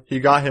Thomas one, he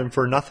got him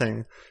for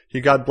nothing.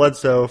 He got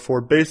Bledsoe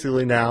for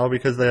basically now,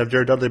 because they have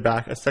Jared Dudley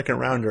back, a second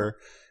rounder.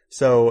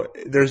 So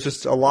there's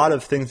just a lot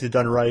of things he's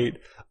done right.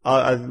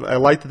 I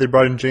like that they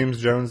brought in James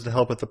Jones to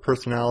help with the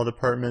personnel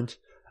department.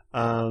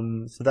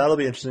 So that'll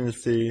be interesting to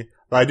see.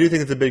 But I do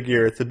think it's a big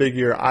year. It's a big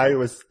year. I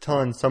was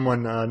telling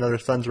someone, another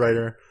Suns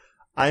writer,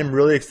 I'm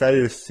really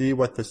excited to see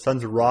what the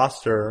Suns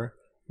roster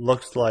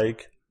looks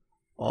like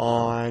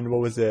on,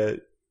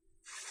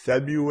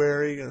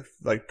 February,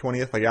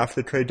 20th,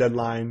 after the trade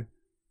deadline,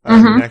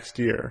 next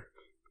year.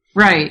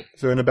 Right.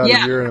 So in about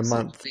a year and a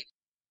month.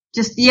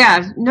 Just,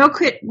 no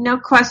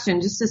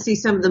question, just to see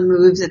some of the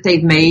moves that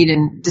they've made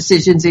and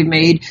decisions they've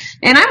made.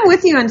 And I'm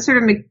with you on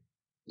sort of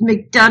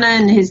McDonough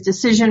and his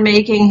decision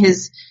making,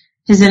 his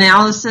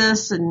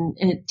analysis and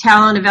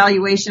talent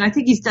evaluation. I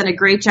think he's done a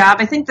great job.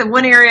 I think the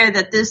one area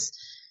that this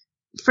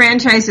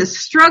franchise has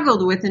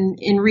struggled with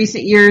in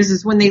recent years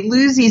is when they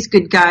lose these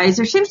good guys,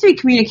 there seems to be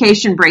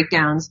communication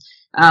breakdowns,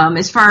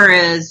 as far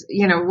as,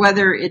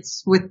 whether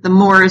it's with the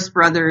Morris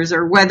brothers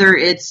or whether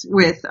it's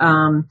with,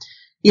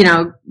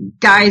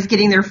 guys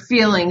getting their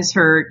feelings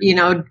hurt.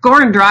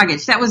 Goran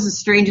Dragic, that was the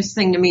strangest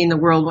thing to me in the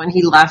world when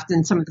he left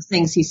and some of the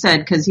things he said,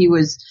 because he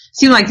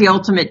seemed like the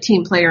ultimate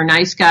team player,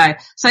 nice guy.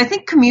 So I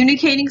think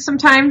communicating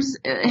sometimes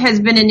has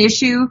been an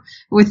issue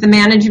with the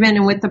management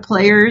and with the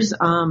players.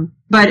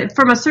 But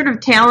from a sort of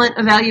talent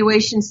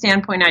evaluation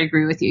standpoint, I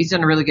agree with you. He's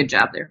done a really good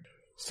job there.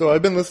 So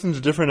I've been listening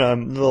to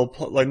different little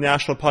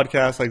national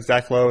podcasts like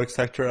Zach Lowe,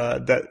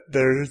 etc. That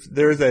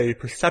there's a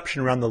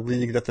perception around the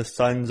league that the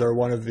Suns are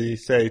one of the,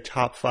 say,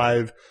 top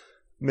 5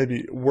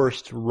 maybe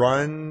worst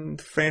run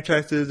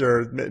franchises,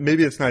 or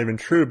maybe it's not even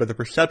true, but the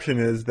perception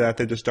is that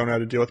they just don't know how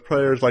to deal with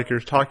players like you're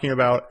talking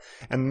about.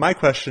 And my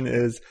question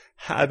is,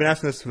 I've been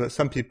asking this to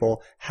some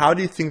people, how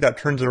do you think that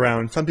turns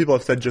around? Some people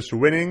have said just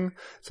winning.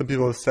 Some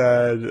people have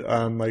said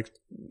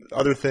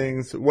other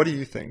things. What do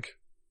you think?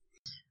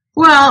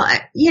 Well,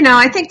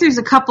 I think there's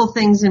a couple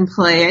things in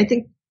play. I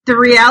think the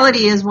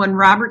reality is when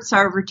Robert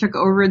Sarver took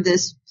over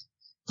this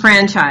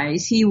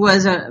franchise, he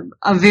was a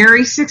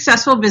very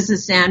successful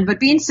businessman, but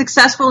being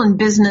successful in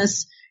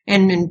business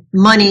and in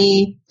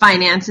money,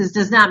 finances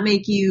does not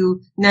make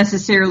you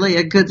necessarily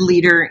a good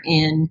leader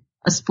in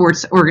a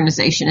sports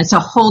organization. It's a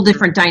whole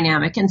different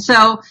dynamic. And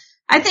so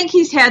I think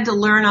he's had to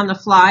learn on the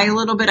fly a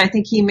little bit. I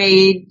think he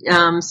made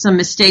some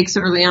mistakes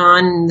early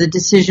on in the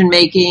decision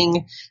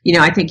making.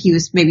 I think he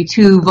was maybe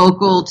too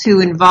vocal, too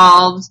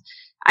involved.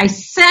 I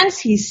sense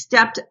he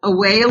stepped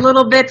away a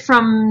little bit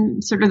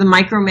from sort of the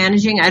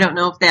micromanaging. I don't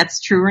know if that's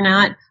true or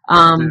not.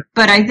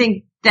 But I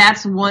think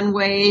that's one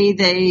way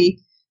they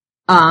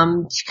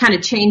kind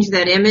of change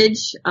that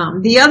image.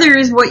 The other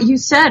is what you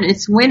said.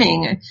 It's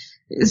winning.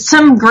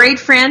 Some great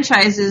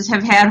franchises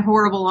have had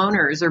horrible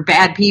owners or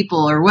bad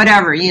people or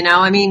whatever,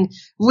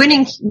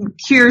 winning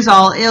cures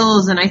all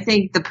ills. And I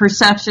think the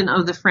perception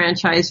of the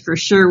franchise for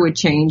sure would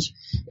change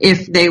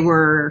if they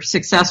were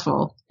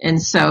successful. And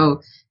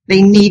so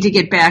they need to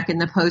get back in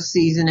the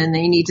postseason, and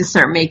they need to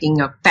start making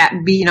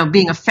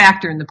being a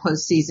factor in the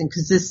postseason,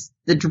 because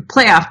the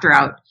playoff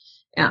drought,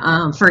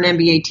 for an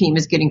NBA team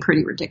is getting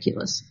pretty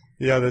ridiculous.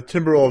 Yeah, the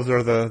Timberwolves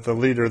are the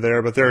leader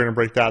there, but they're going to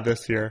break that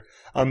this year.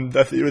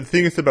 The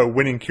thing is about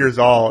winning cures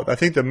all. I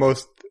think the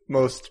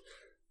most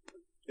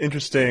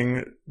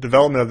interesting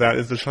development of that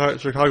is the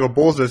Chicago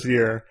Bulls this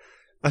year.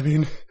 I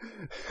mean,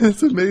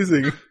 it's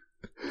amazing.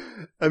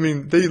 I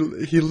mean,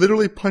 he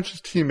literally punched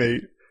his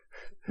teammate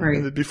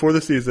before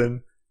the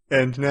season,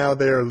 and now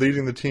they are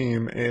leading the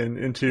team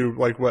into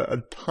a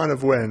ton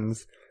of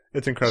wins.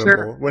 It's incredible.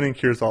 Sure. Winning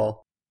cures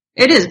all.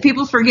 It is.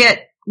 People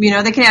forget.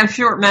 They can have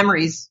short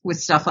memories with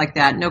stuff like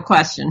that, no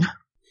question.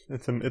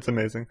 It's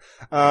amazing.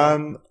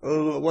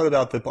 What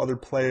about the other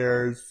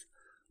players?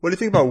 What do you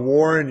think about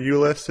Warren,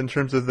 Ulis in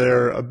terms of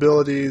their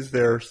abilities,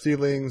 their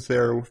ceilings,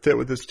 their fit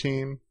with this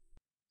team?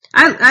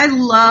 I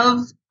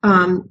love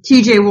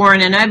T.J.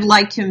 Warren, and I've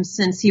liked him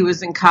since he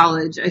was in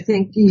college. I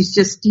think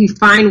he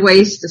finds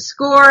ways to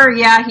score.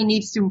 Yeah, he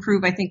needs to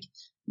improve, I think,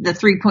 the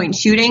 3-point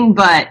shooting,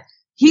 but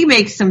he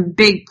makes some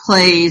big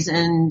plays,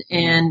 and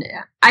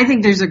I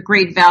think there's a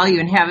great value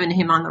in having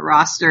him on the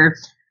roster.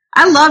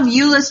 I love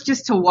Ulis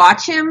just to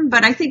watch him,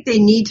 but I think they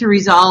need to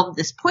resolve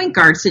this point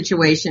guard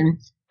situation.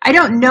 I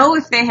don't know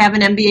if they have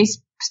an NBA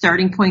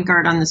starting point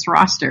guard on this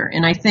roster,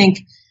 and I think,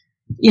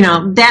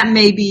 that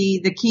may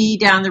be the key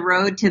down the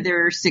road to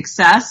their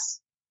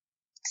success.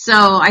 So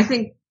I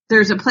think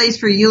there's a place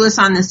for Ulis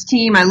on this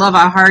team. I love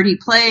how hard he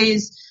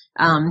plays.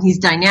 He's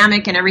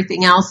dynamic and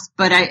everything else,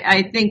 but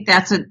I think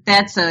that's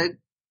an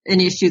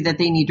issue that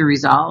they need to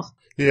resolve.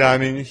 Yeah, I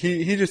mean,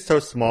 he's just so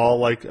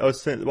small. I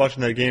was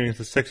watching that game against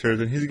the Sixers,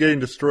 and he's getting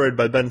destroyed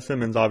by Ben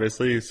Simmons,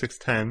 obviously. He's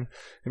 6'10".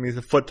 I mean, he's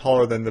a foot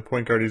taller than the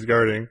point guard he's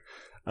guarding.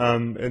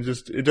 And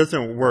just, it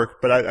doesn't work.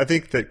 But I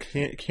think that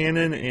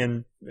Cannon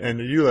and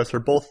Ulis are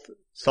both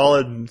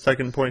solid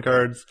second point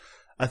guards.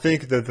 I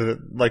think that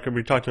like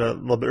we talked about a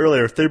little bit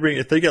earlier, if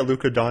they get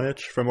Luka Doncic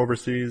from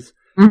overseas,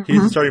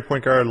 he's the starting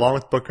point guard along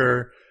with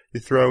Booker.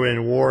 You throw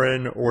in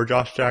Warren or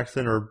Josh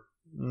Jackson, or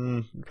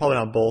probably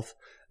not both.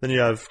 Then you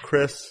have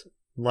Chris,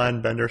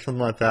 Len, Bender,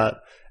 something like that,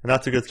 and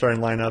that's a good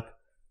starting lineup.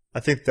 I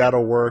think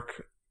that'll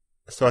work.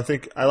 So I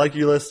think I like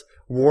Ulis.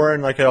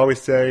 Warren, like I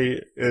always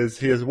say,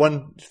 he has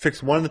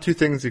fix one of the two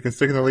things. He can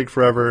stick in the league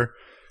forever.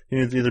 He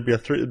needs to either be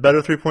a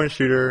better 3-point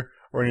shooter,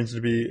 or he needs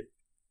to be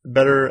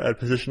better at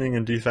positioning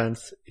and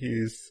defense.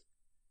 He's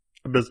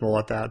abysmal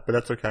at that, but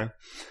that's okay.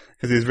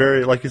 Because he's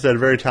very, like you said,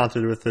 very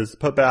talented with his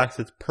putbacks.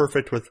 It's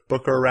perfect with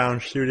Booker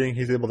around shooting.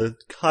 He's able to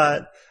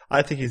cut.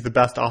 I think he's the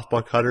best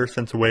off-ball cutter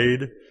since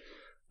Wade.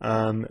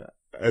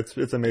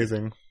 It's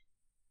amazing.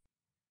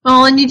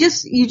 Well, and you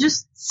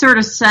just sort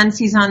of sense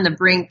he's on the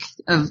brink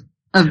of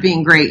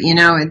being great.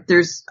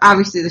 There's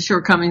obviously the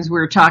shortcomings we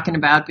were talking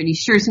about, but he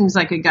sure seems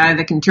like a guy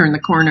that can turn the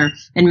corner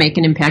and make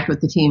an impact with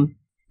the team.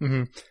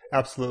 Mm-hmm.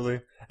 Absolutely.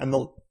 And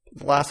the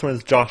last one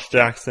is Josh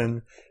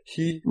Jackson.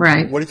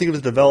 Right. What do you think of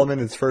his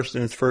development in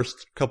his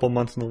first couple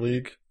months in the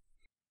league?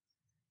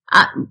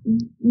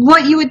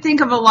 What you would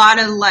think of a lot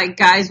of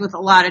guys with a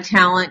lot of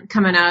talent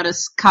coming out of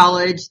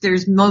college.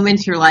 There's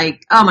moments you're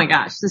like, oh my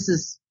gosh, this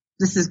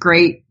is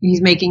great.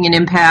 He's making an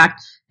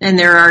impact. And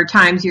there are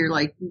times you're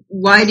like,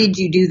 why did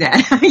you do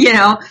that?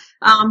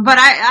 But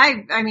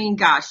I mean,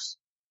 gosh,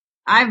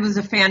 I was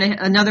a fan of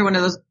another one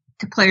of those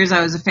players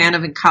I was a fan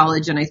of in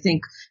college. And I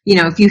think,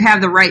 if you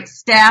have the right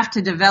staff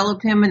to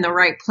develop him and the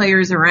right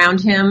players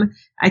around him,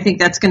 I think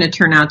that's going to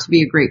turn out to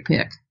be a great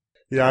pick.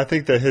 Yeah, I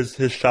think that his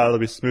shot will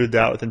be smoothed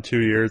out within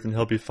 2 years, and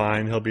he'll be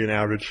fine. He'll be an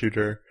average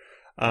shooter.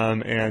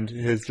 And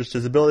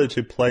his ability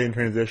to play in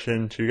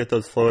transition, to get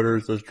those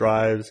floaters, those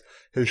drives,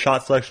 his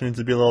shot selection needs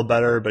to be a little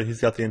better, but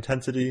he's got the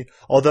intensity.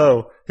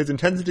 Although his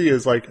intensity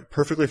is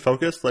perfectly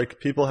focused.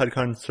 People had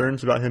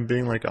concerns about him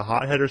being a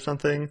hothead or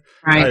something.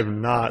 Right. I have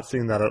not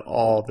seen that at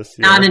all this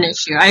year. Not an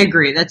issue. I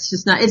agree. That's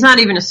just it's not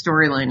even a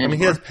storyline anymore. I mean,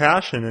 he has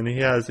passion, and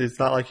it's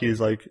not like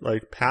he's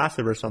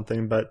passive or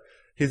something, but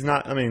he's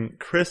not. I mean,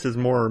 Chris is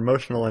more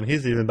emotional, and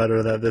he's even better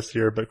at that this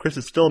year, but Chris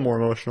is still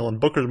more emotional, and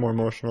Booker's more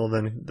emotional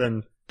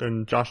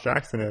than Josh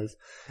Jackson is.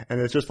 And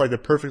it's just the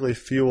perfectly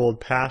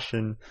fueled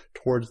passion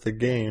towards the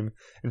game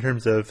in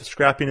terms of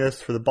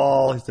scrappiness for the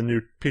ball. He's the new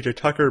PJ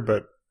Tucker,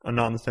 but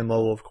not on the same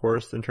level, of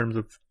course, in terms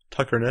of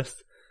Tuckerness.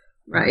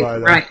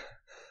 Right, right.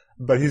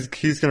 but he's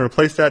going to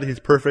replace that. He's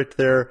perfect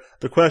there.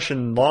 The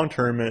question long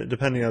term,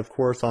 depending of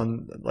course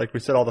on, like we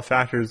said, all the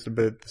factors,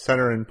 but the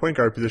center and point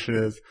guard position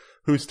is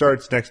who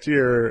starts next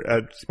year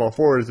at small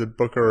forward. Is it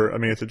Booker? I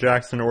mean, is it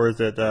Jackson or is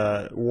it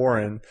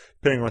Warren?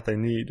 Depending on what they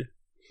need.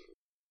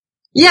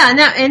 Yeah,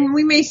 and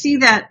we may see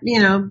that,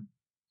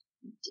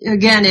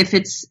 again, if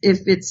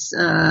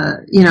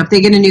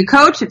they get a new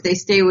coach, if they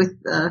stay with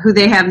who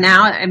they have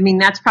now, I mean,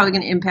 that's probably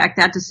going to impact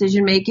that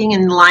decision making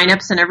and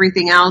lineups and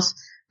everything else.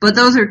 But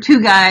those are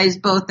two guys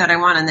both that I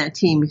want on that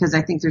team because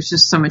I think there's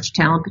just so much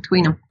talent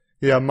between them.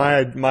 Yeah,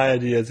 my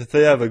idea is if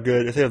they have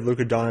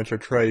Luka Doncic or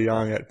Trae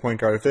Young at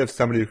point guard, if they have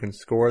somebody who can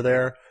score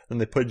there, then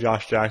they put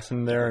Josh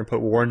Jackson there and put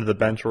Warren to the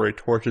bench where he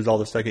torches all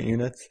the second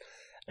units.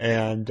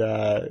 And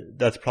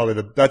that's probably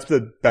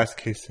the best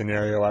case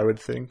scenario, I would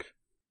think.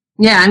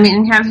 Yeah, I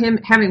mean,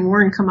 having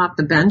Warren come off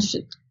the bench,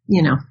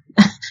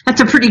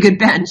 that's a pretty good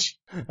bench.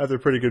 That's a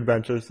pretty good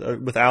bench.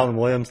 With Allen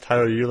Williams,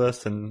 Tyler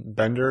Ulis, and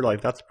Bender,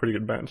 that's a pretty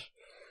good bench.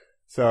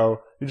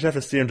 So you just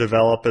have to see him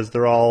develop as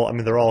they're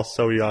all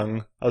so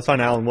young. I was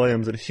on Allen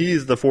Williams and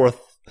he's the fourth,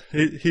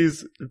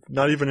 he's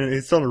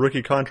still on a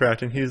rookie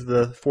contract and he's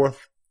the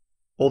fourth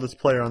oldest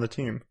player on the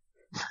team.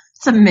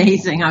 It's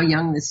amazing how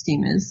young this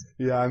team is.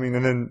 Yeah, I mean,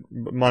 and then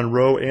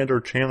Monroe and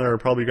or Chandler are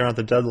probably gone at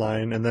the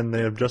deadline and then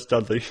they have just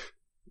Dudley.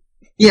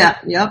 Yeah,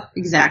 yep,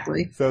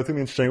 exactly. So it's going to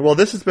be interesting. Well,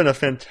 this has been a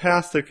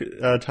fantastic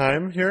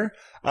time here.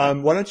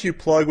 Why don't you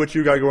plug what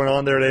you got going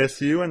on there at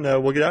ASU and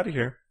we'll get out of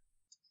here.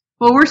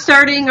 Well, we're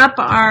starting up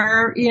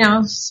our,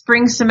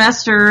 spring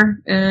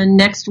semester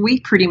next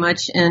week pretty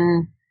much.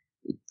 And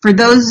for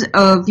those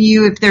of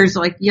you, if there's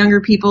younger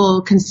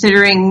people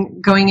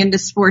considering going into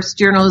sports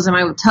journalism,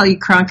 I will tell you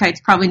Cronkite's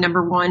probably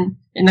number one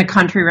in the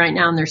country right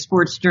now in their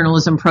sports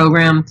journalism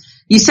program.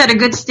 You set a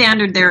good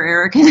standard there,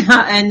 Eric,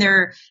 and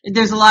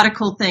there's a lot of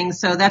cool things.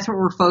 So that's what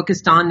we're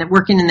focused on,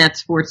 working in that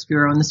sports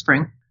bureau in the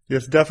spring.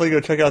 Yes, definitely go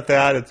check out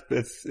that.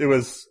 It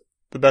was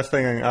the best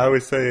thing. I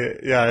always say,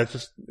 yeah, it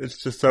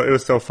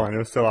was so fun. It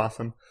was so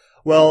awesome.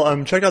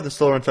 Well, check out the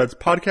Solar Insights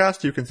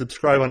podcast. You can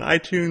subscribe on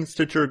iTunes,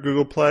 Stitcher,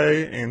 Google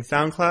Play, and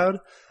SoundCloud.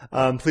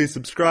 Please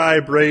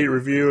subscribe, rate,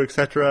 review,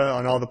 etc.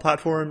 on all the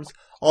platforms.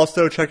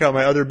 Also, check out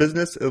my other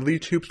business,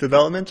 Elite Hoops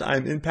Development.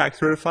 I'm Impact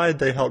certified.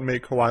 They help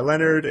make Kawhi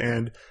Leonard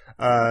and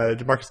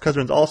DeMarcus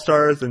Cousins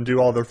All-Stars and do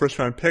all their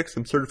first-round picks.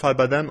 I'm certified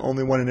by them,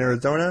 only one in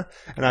Arizona,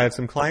 and I have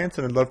some clients,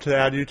 and I'd love to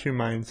add you to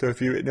mine. So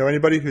if you know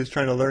anybody who's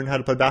trying to learn how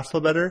to play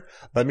basketball better,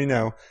 let me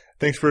know.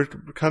 Thanks for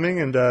coming,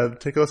 and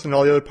take a listen to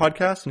all the other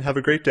podcasts, and have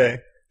a great day.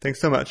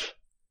 Thanks so much.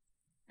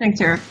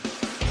 Thanks, Eric.